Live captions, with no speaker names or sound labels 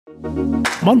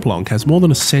Montblanc has more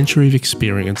than a century of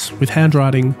experience with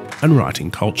handwriting and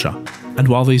writing culture. And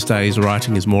while these days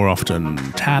writing is more often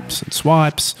taps and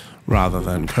swipes rather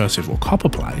than cursive or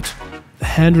copperplate, the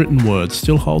handwritten word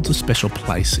still holds a special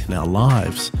place in our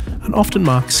lives and often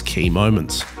marks key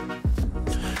moments.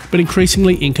 But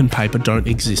increasingly, ink and paper don't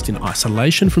exist in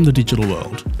isolation from the digital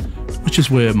world, which is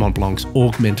where Montblanc's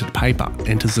Augmented Paper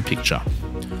enters the picture.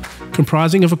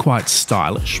 Comprising of a quite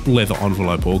stylish leather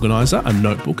envelope organiser, a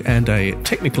notebook and a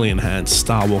technically enhanced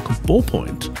Star Walker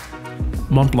ballpoint,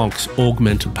 Montblanc's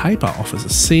Augmented Paper offers a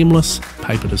seamless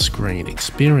paper-to-screen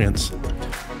experience.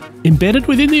 Embedded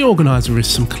within the organiser is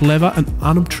some clever and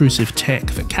unobtrusive tech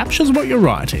that captures what you're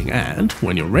writing and,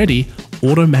 when you're ready,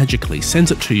 auto-magically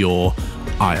sends it to your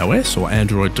iOS or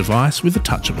Android device with the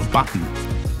touch of a button.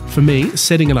 For me,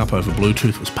 setting it up over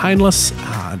Bluetooth was painless,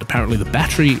 and apparently the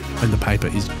battery in the paper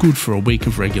is good for a week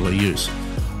of regular use.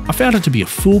 I found it to be a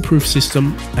foolproof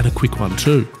system and a quick one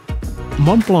too.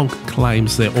 Montblanc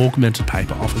claims their Augmented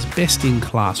Paper offers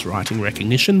best-in-class writing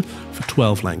recognition for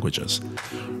 12 languages.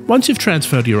 Once you've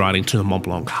transferred your writing to the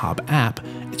Montblanc Hub app,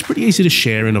 it's pretty easy to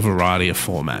share in a variety of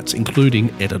formats, including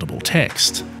editable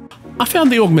text. I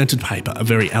found the Augmented Paper a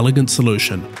very elegant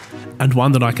solution, and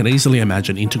one that I can easily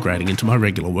imagine integrating into my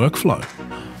regular workflow.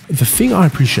 The thing I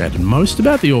appreciated most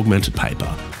about the Augmented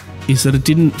Paper is that it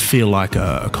didn't feel like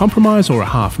a compromise or a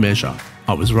half measure.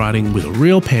 I was writing with a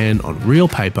real pen on real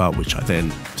paper, which I then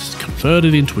just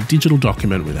converted into a digital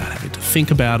document without having to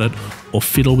think about it or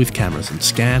fiddle with cameras and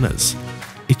scanners.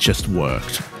 It just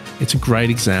worked. It's a great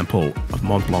example of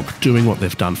Montblanc doing what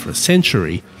they've done for a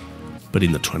century, but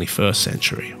in the 21st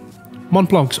century.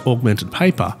 Montblanc's Augmented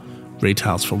Paper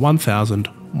retails for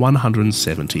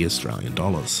 $1,170 Australian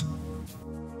dollars.